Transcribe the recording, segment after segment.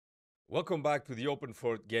Welcome back to the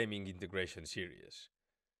Openfort Gaming Integration Series.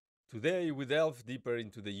 Today we delve deeper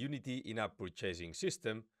into the Unity in-app purchasing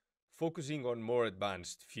system, focusing on more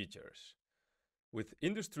advanced features. With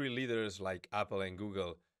industry leaders like Apple and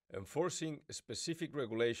Google enforcing specific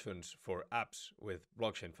regulations for apps with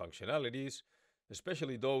blockchain functionalities,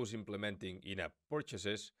 especially those implementing in-app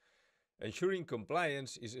purchases, ensuring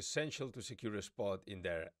compliance is essential to secure a spot in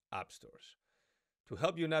their app stores. To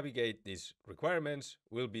help you navigate these requirements,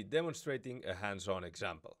 we'll be demonstrating a hands-on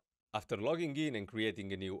example. After logging in and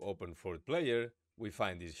creating a new Openfort player, we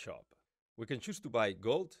find this shop. We can choose to buy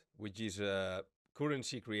gold, which is a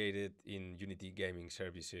currency created in Unity Gaming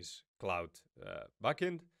Services Cloud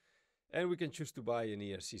backend, and we can choose to buy an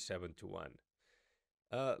ERC721.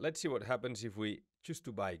 Let's see what happens if we choose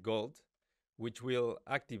to buy gold, which will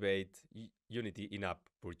activate Unity in-app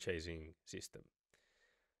purchasing system.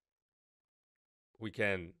 We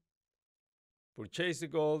can purchase the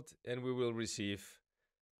gold and we will receive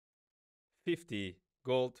 50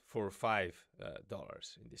 gold for $5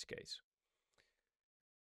 in this case.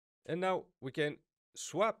 And now we can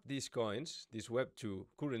swap these coins, this Web2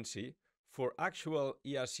 currency, for actual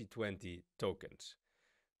ERC20 tokens,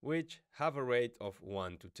 which have a rate of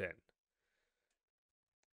 1 to 10.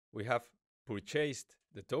 We have purchased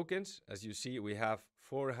the tokens. As you see, we have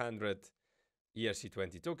 400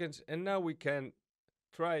 ERC20 tokens, and now we can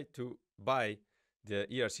try to buy the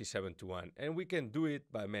ERC721, and we can do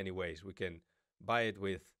it by many ways. We can buy it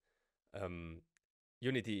with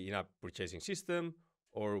Unity in-app purchasing system,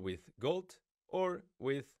 or with gold, or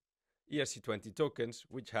with ERC20 tokens,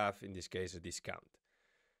 which have, in this case, a discount.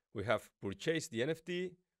 We have purchased the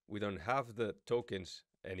NFT, we don't have the tokens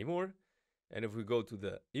anymore, and if we go to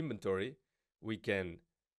the inventory, we can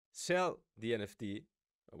sell the NFT,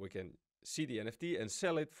 we can see the NFT and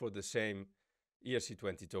sell it for the same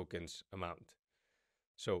ERC20 tokens amount.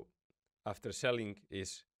 So after selling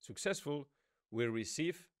is successful, we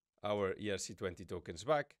receive our ERC20 tokens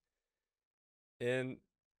back. And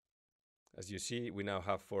as you see, we now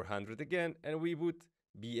have 400 again, and we would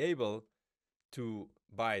be able to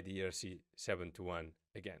buy the ERC721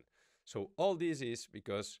 again. So all this is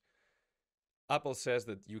because Apple says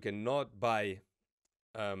that you cannot buy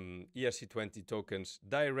ERC20 tokens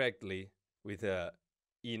directly with a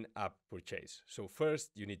in-app purchase. So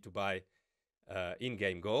first you need to buy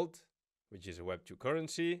in-game gold, which is a Web2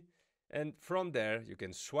 currency, and from there you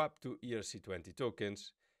can swap to ERC20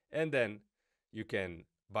 tokens, and then you can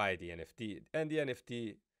buy the NFT. And the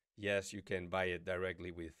NFT, yes, you can buy it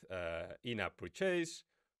directly with in-app purchase,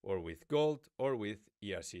 or with gold, or with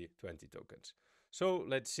ERC20 tokens. So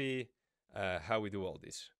let's see how we do all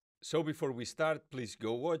this. So before we start, please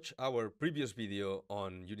go watch our previous video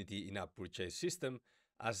on Unity in-app purchase system,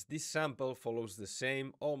 as this sample follows the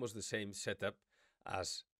same, almost the same setup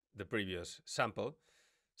as the previous sample.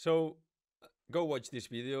 So go watch this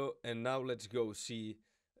video, and now let's go see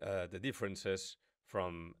the differences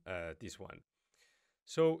from this one.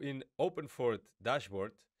 So in Openfort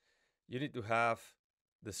dashboard, you need to have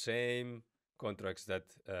the same contracts that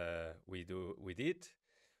we did,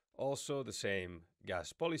 also the same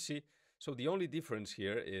gas policy. So the only difference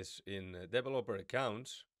here is in developer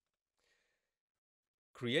accounts,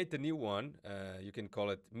 create a new one, you can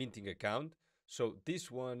call it minting account. So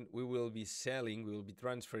this one we will be selling, we will be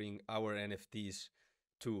transferring our NFTs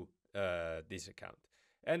to this account.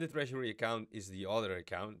 And the treasury account is the other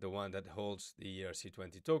account, the one that holds the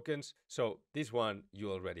ERC20 tokens. So this one,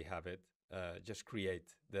 you already have it, just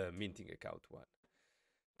create the minting account one.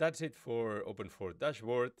 That's it for Openfort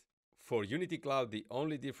dashboard. For Unity Cloud, the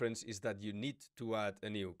only difference is that you need to add a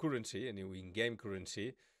new currency, a new in-game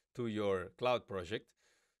currency to your cloud project.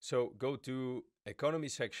 So go to economy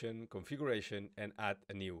section, configuration, and add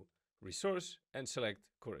a new resource and select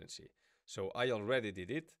currency. So I already did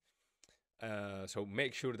it. So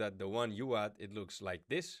make sure that the one you add, it looks like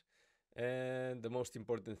this. And the most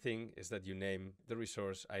important thing is that you name the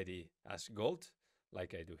resource ID as gold,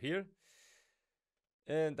 like I do here.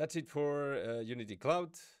 And that's it for Unity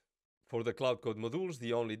Cloud. For the Cloud Code modules,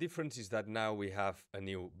 the only difference is that now we have a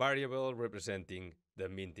new variable representing the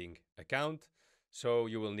minting account. So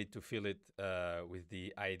you will need to fill it with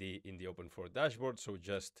the ID in the Openfort dashboard. So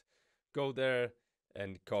just go there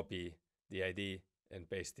and copy the ID and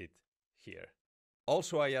paste it here.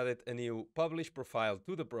 Also, I added a new publish profile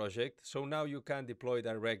to the project. So now you can deploy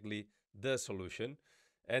directly the solution.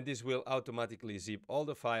 And this will automatically zip all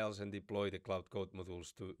the files and deploy the Cloud Code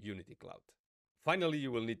modules to Unity Cloud. Finally,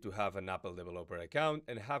 you will need to have an Apple developer account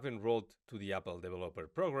and have enrolled to the Apple developer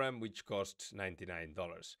program, which costs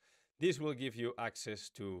 $99. This will give you access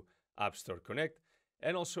to App Store Connect,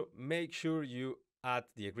 and also make sure you add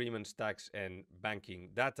the agreements, tax, and banking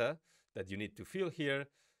data that you need to fill here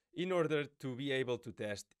in order to be able to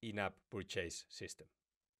test in-app purchase system.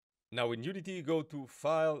 Now in Unity, go to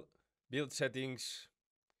File, Build Settings,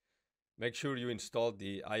 make sure you install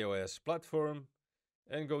the iOS platform,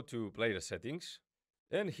 and go to Player Settings.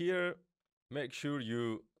 And here, make sure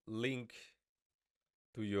you link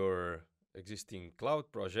to your existing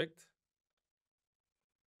cloud project.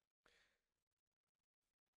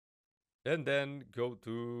 And then go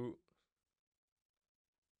to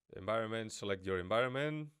environment, select your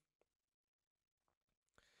environment.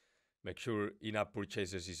 Make sure in-app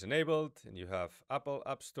purchases is enabled, and you have Apple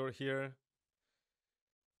App Store here.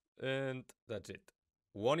 And that's it.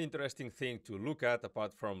 One interesting thing to look at,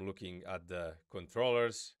 apart from looking at the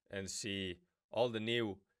controllers and see all the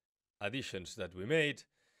new additions that we made,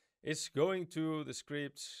 is going to the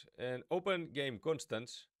scripts and open game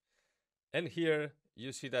constants. And here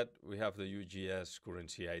you see that we have the UGS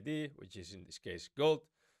currency ID, which is in this case gold.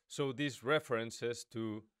 So this references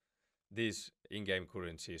to this in-game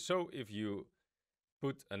currency. So if you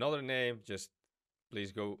put another name, just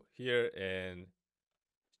please go here and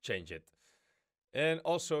change it. And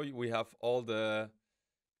also we have all the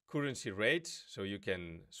currency rates, so you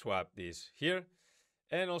can swap this here.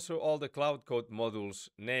 And also all the Cloud Code modules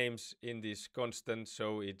names in this constant,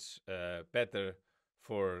 so it's better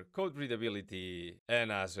for code readability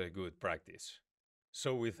and as a good practice.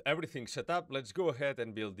 So with everything set up, let's go ahead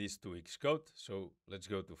and build this to Xcode. So let's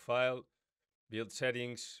go to File, Build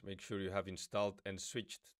Settings, make sure you have installed and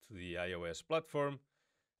switched to the iOS platform,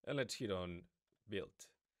 and let's hit on Build.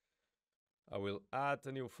 I will add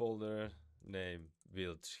a new folder, name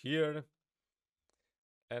Builds here,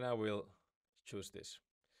 and I will choose this.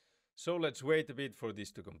 So let's wait a bit for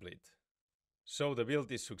this to complete. So the build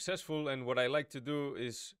is successful, and what I like to do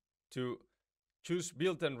is to choose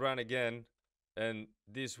build and run again, and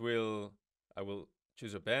I will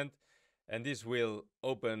choose append, and this will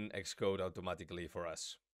open Xcode automatically for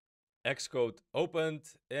us. Xcode opened,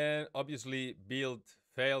 and obviously build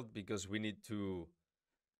failed because we need to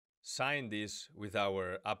sign this with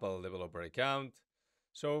our Apple developer account.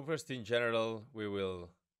 So first, in general, we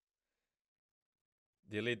will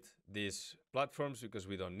delete these platforms because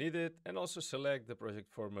we don't need it, and also select the project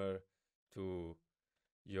former to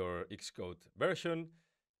your Xcode version.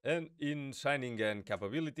 And in signing and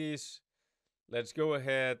capabilities, let's go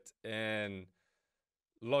ahead and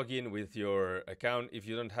log in with your account. If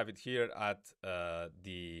you don't have it here, add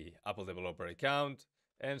the Apple developer account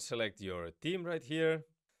and select your team right here.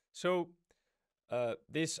 So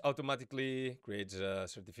this automatically creates a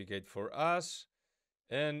certificate for us,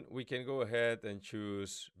 and we can go ahead and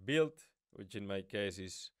choose build, which in my case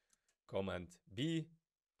is Command B,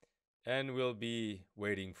 and we'll be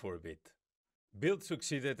waiting for a bit. Build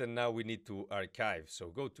succeeded, and now we need to archive. So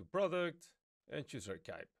go to Product and choose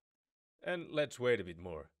Archive. And let's wait a bit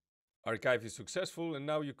more. Archive is successful, and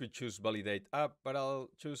now you could choose Validate App, but I'll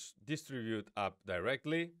choose Distribute App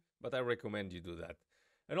directly, but I recommend you do that.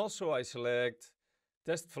 And also I select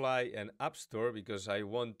Testflight and App Store because I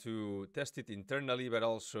want to test it internally, but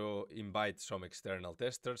also invite some external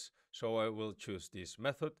testers. So I will choose this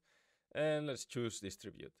method, and let's choose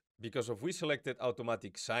Distribute. Because of we selected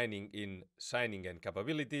automatic signing in signing and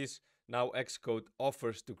capabilities, now Xcode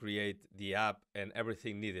offers to create the app and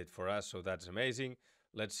everything needed for us, so that's amazing.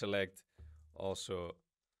 Let's select also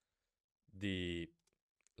the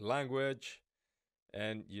language,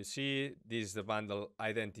 and you see this is the bundle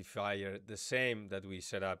identifier, the same that we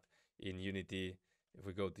set up in Unity. If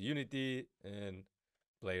we go to Unity and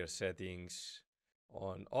player settings,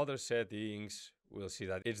 on other settings, we'll see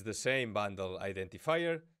that it's the same bundle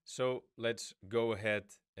identifier. So let's go ahead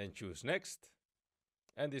and choose next,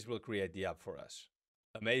 and this will create the app for us.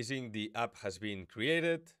 Amazing, the app has been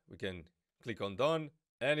created. We can click on done,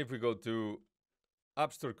 and if we go to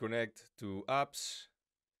App Store Connect to apps,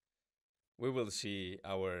 we will see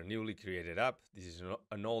our newly created app. This is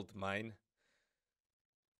an old mine.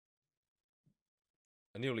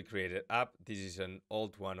 A newly created app. This is an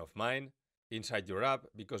old one of mine. Inside your app,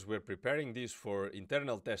 because we're preparing this for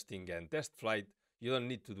internal testing and Testflight, you don't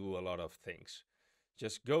need to do a lot of things.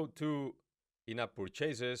 Just go to in-app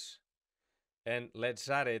purchases and let's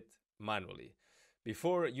add it manually.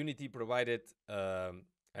 Before, Unity provided an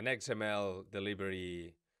XML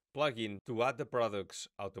delivery plugin to add the products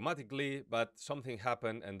automatically, but something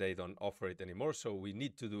happened and they don't offer it anymore, so we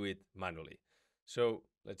need to do it manually. So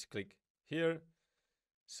let's click here,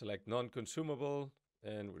 select non-consumable,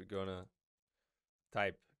 and we're gonna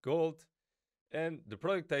type gold. And the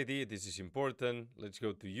product ID, this is important. Let's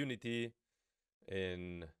go to Unity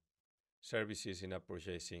in services in app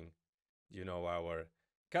purchasing, you know, our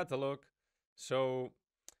catalog. So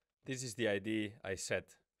this is the ID I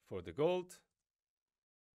set for the gold.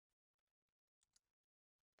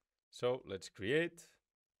 So let's create.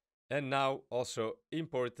 And now also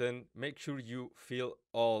important, make sure you fill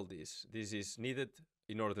all this. This is needed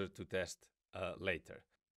in order to test later.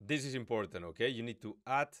 This is important, okay? You need to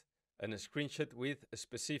add a screenshot with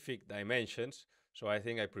specific dimensions. So I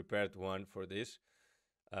think I prepared one for this.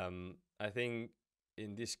 I think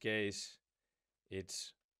in this case,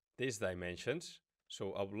 it's these dimensions.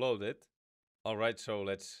 So upload it. All right, so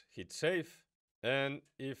let's hit save. And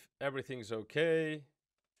if everything's okay,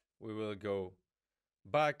 we will go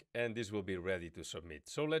back and this will be ready to submit.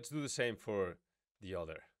 So let's do the same for the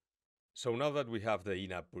other. So now that we have the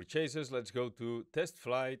in-app purchases, let's go to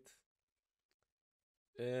Testflight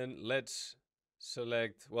and let's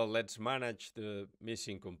select, well, let's manage the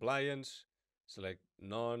missing compliance. Select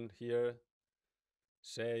none here,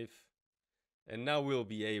 save. And now we'll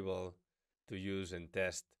be able to use and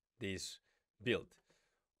test this build.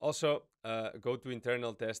 Also, go to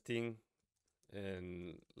internal testing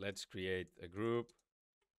and let's create a group.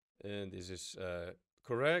 And this is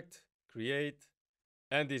correct, create,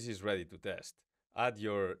 and this is ready to test. Add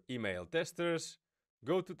your email testers,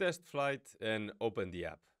 go to Testflight and open the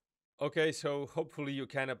app. Okay, so hopefully you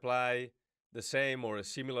can apply the same or a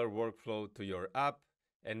similar workflow to your app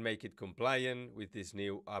and make it compliant with these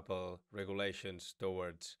new Apple regulations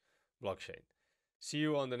towards blockchain. See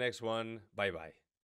you on the next one. Bye-bye.